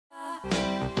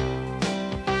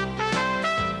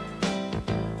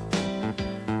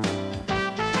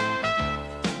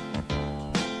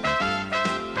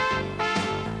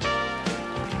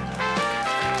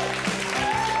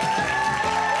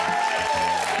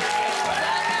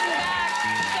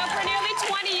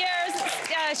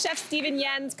Chef Stephen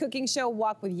Yen's cooking show,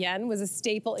 Walk with Yen, was a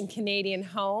staple in Canadian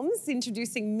homes,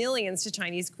 introducing millions to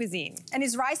Chinese cuisine. And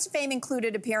his rise to fame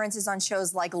included appearances on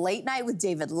shows like Late Night with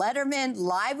David Letterman,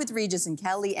 Live with Regis and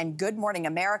Kelly, and Good Morning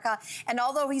America. And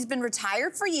although he's been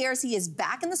retired for years, he is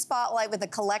back in the spotlight with a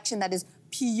collection that is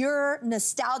pure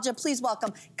nostalgia. Please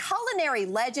welcome culinary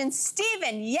legend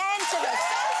Stephen Yen to the show.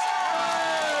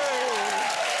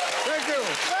 Thank you.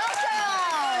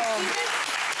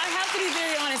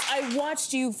 I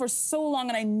watched you for so long,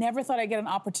 and I never thought I'd get an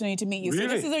opportunity to meet you. Really?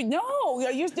 So this is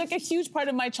you're like a huge part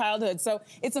of my childhood. So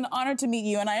it's an honor to meet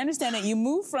you. And I understand that you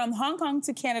moved from Hong Kong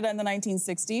to Canada in the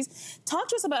 1960s. Talk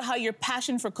to us about how your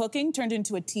passion for cooking turned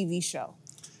into a TV show.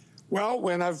 Well,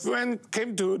 when I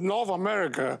came to North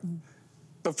America,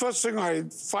 the first thing I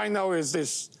find out is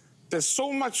this: there's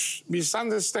so much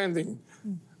misunderstanding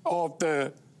of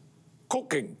the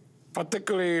cooking,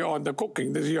 particularly on the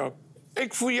cooking. There's your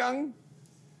egg foo young,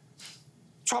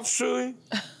 chop suey.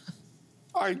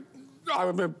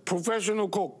 I'm a professional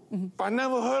cook, but I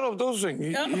never heard of those things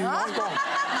in Hong Kong.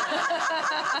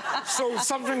 So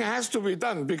something has to be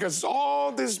done because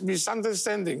all this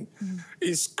misunderstanding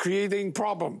is creating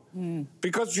problem.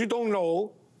 Because you don't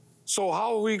know, so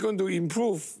how are we going to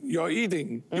improve your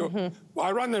eating?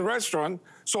 I run a restaurant,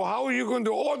 so how are you going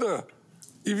to order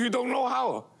if you don't know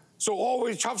how? So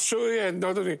always chop suey and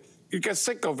other thing. You get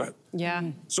sick of it.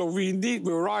 Yeah. So we need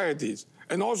varieties.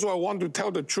 And also I want to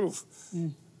tell the truth.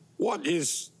 What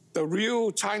is the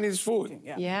real Chinese food?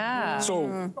 Yeah.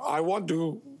 So I want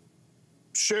to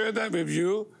share that with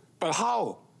you, but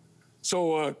how?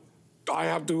 So I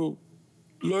have to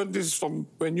learn this from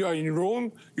when you are in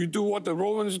Rome, you do what the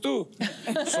Romans do.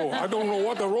 So I don't know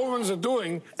what the Romans are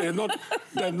doing. They're not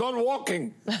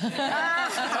walking.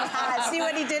 See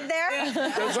what he did there?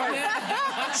 That's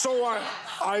right. So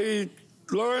I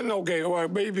learned, okay, well,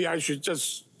 maybe I should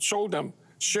just show them,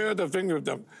 share the thing with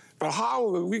them. But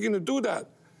how are we going to do that?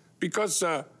 Because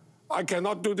I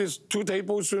cannot do this 2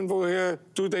 tablespoons here,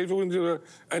 2 tablespoons here,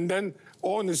 and then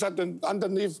all of a sudden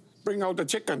underneath bring out the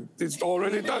chicken. It's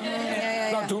already done.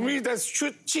 Now, to me, that's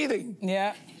cheating.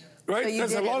 Yeah. Right? So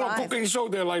There's a lot of cooking shows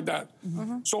there like that.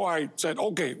 So I said,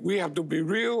 okay, we have to be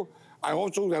real. I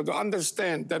also have to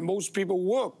understand that most people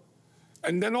work.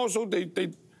 And then also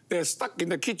they're stuck in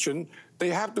the kitchen. They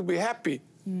have to be happy.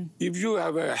 If you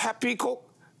have a happy cook,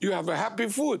 you have a happy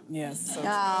food. Yes. So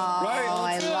right? Oh,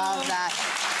 I love that.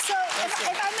 So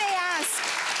if I may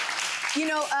ask, you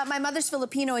know, my mother's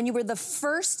Filipino, and you were the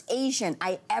first Asian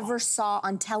I ever saw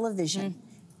on television,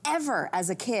 ever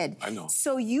as a kid. I know.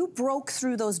 So you broke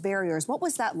through those barriers. What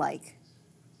was that like?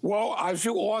 Well, I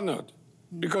feel honored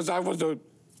because I was the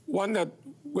one that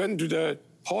went to the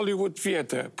Hollywood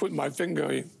theater, put my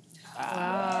finger in.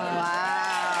 Wow.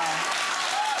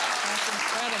 That's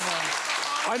incredible.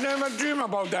 I never dream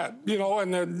about that, you know,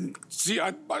 and then, see,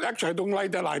 actually, I don't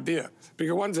like that idea,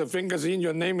 because once the finger's in,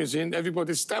 your name is in,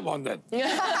 everybody step on that.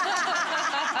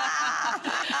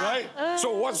 Right?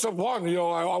 So what's the point? You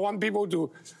know, I want people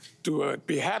to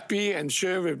be happy and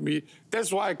share with me.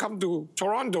 That's why I come to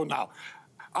Toronto now.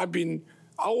 I've been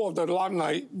out of the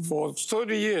limelight for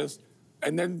 30 years,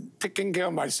 and then taking care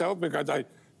of myself because I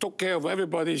took care of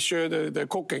everybody, share the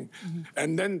cooking.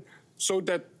 And then so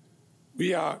that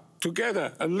we are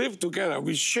together and live together.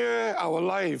 We share our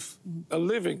life, a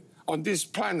living on this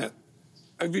planet.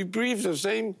 And we breathe the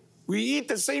same, we eat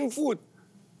the same food.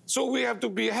 So we have to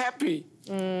be happy.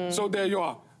 So there you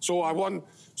are. So I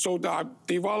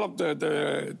developed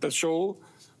the show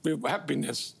with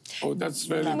happiness. Oh, that's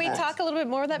very Can we important. talk a little bit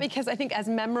more of that? Because I think as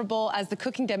memorable as the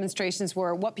cooking demonstrations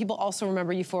were, what people also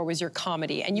remember you for was your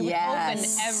comedy. And you would open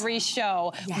every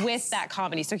show with that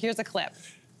comedy. So here's a clip.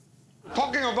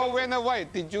 Talking about Vanna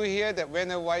White, did you hear that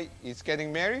Vanna White is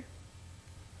getting married?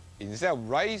 Instead of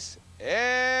rice,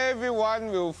 everyone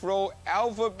will throw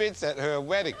alphabets at her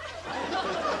wedding. So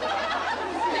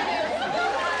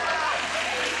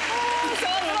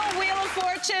a little Wheel of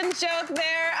Fortune joke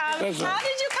there. How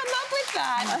did you come up with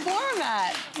that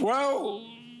format? Well,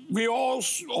 we all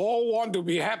want to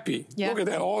be happy. Look at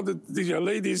that, all the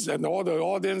ladies and all the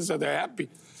audience that are happy.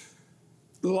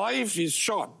 Life is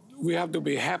short. We have to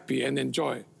be happy and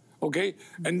enjoy, okay?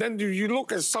 And then you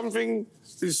look at something,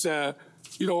 this,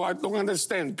 you know, I don't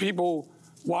understand people,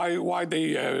 why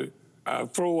they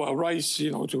throw a rice, you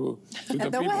know, to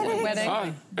the people.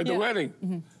 Wedding. At the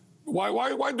wedding.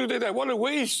 Why do they that? What a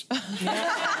waste. I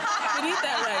could eat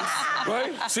that rice.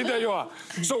 Right? See, there you are.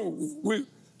 So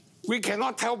we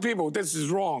cannot tell people this is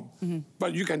wrong,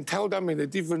 but you can tell them in a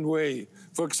different way.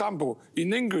 For example,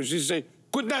 in English, you say,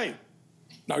 good night.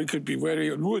 Now, it could be very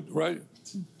rude, right?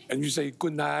 And you say,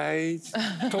 good night,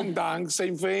 tone down,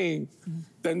 same thing.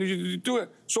 Then you do it.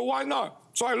 So why not?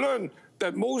 So I learned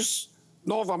that most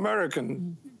North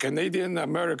American, Canadian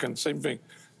American, same thing,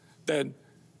 that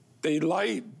they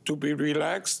like to be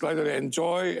relaxed, like they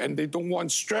enjoy, and they don't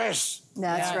want stress.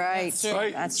 That's right. That's true.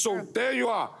 Right? That's so true. there you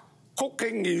are.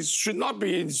 Cooking should not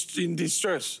be in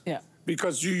distress. Yeah.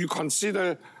 Because you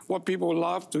consider what people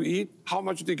love to eat, how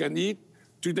much they can eat.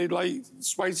 Do they like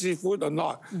spicy food or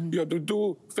not? You have to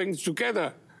do things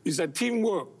together. It's a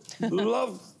teamwork.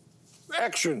 Love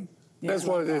action. That's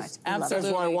what it is. Absolutely.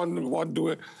 That's why I want to do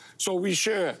it. So we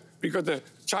share, because the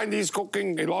Chinese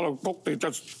cooking, a lot of cook, they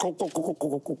just cook.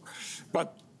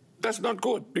 But that's not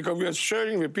good, because we are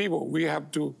sharing with people. We have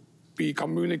to be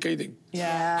communicating.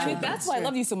 Yeah. I mean, that's why I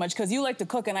love you so much, because you like to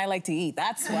cook and I like to eat.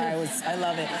 That's why I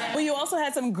love it. But you also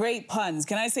had some great puns.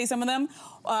 Can I say some of them?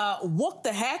 What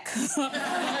the heck?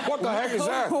 What the heck is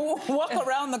that? Walk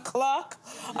around the clock.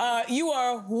 You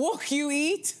are what you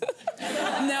eat.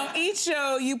 Now, each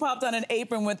show you popped on an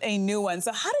apron with a new one.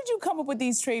 So how did you come up with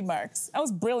these trademarks? That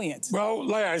was brilliant. Well,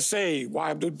 like I say, I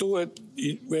have to do it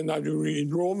when I'm in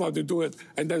Rome. I have to do it,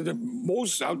 and then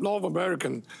most North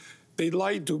American, they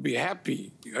like to be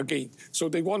happy again. So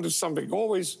they want to something.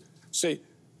 Always say,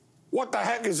 what the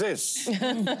heck is this?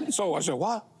 So I said,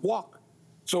 what? Walk.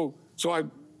 So I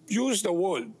use the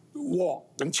word walk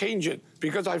and change it,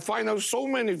 because I find out so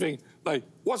many things, like,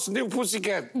 what's new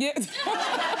pussycat? Yeah.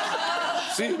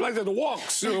 See, like the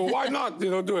walks, why not,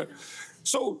 do it?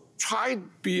 So try to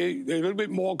be a little bit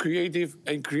more creative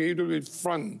and creative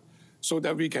fun, so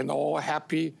that we can all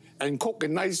happy and cook a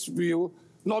nice meal,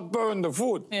 not burn the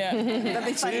food. Yeah. That'd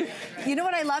be funny. You know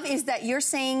what I love is that your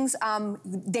sayings,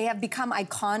 they have become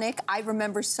iconic. I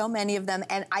remember so many of them,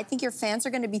 and I think your fans are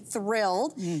going to be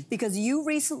thrilled because you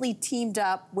recently teamed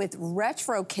up with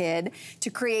Retro Kid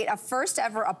to create a first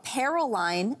ever apparel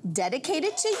line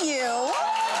dedicated to you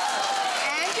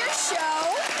and your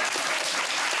show.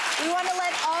 We want to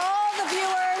let all the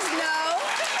viewers know.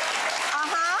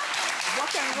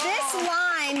 This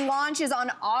line launches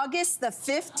on August the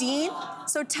 15th.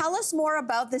 So tell us more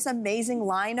about this amazing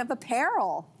line of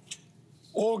apparel.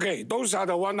 Okay, those are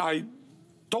the one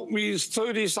took me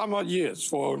 30-some odd years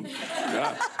for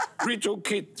Retro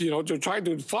Kid, to try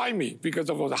to find me, because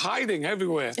I was hiding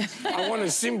everywhere. I want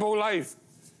a simple life.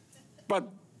 But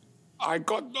I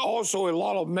got also a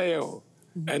lot of mail,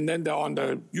 and then they're on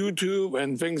the YouTube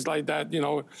and things like that,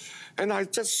 And I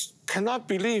just cannot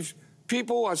believe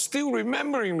people are still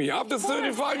remembering me after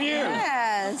 35 years.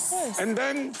 Yes. And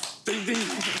then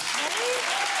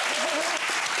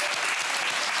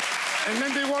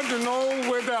they want to know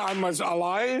whether I'm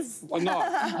alive or not.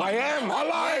 I am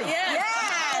alive.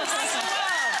 Yes.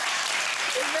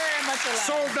 You're very much alive.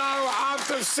 So now,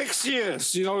 after 6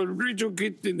 years, Retro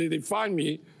Kid, they find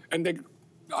me, and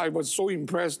I was so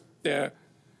impressed, their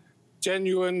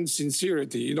genuine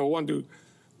sincerity, want to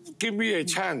give me a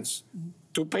chance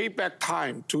to pay back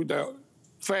time to the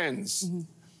fans,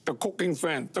 the cooking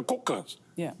fans, the cookers,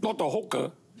 not the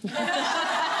hooker.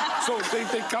 So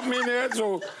they come in here,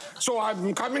 so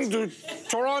I'm coming to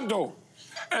Toronto,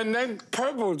 and then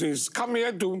Purple is coming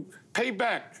here to pay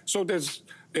back. So there's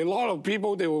a lot of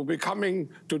people, they will be coming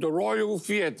to the Royal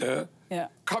Theatre,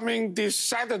 coming this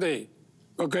Saturday,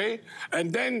 okay?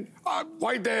 And then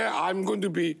right there, I'm going to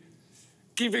be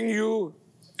giving you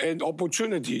an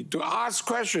opportunity to ask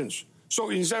questions. So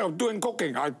instead of doing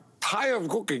cooking, I'm tired of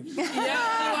cooking.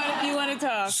 Yeah, you want to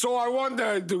talk. So I want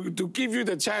to give you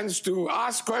the chance to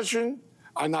ask questions,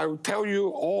 and I will tell you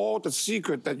all the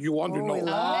secret that you want to know.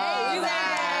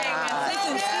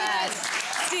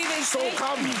 So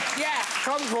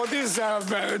come for this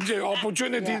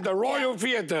opportunity, the Royal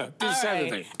Theatre this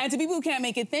Saturday. And to people who can't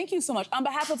make it, thank you so much. On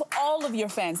behalf of all of your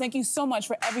fans, thank you so much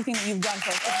for everything that you've done for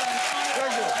us. It's been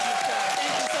an honor.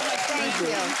 Thank you. Thank you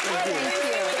so much. Thank you. Thank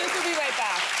you. We'll be right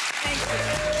back. Thank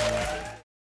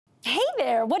you. Hey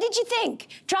there, what did you think?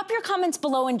 Drop your comments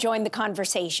below and join the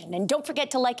conversation. And don't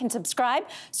forget to like and subscribe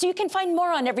so you can find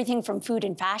more on everything from food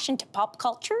and fashion to pop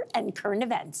culture and current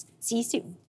events. See you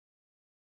soon.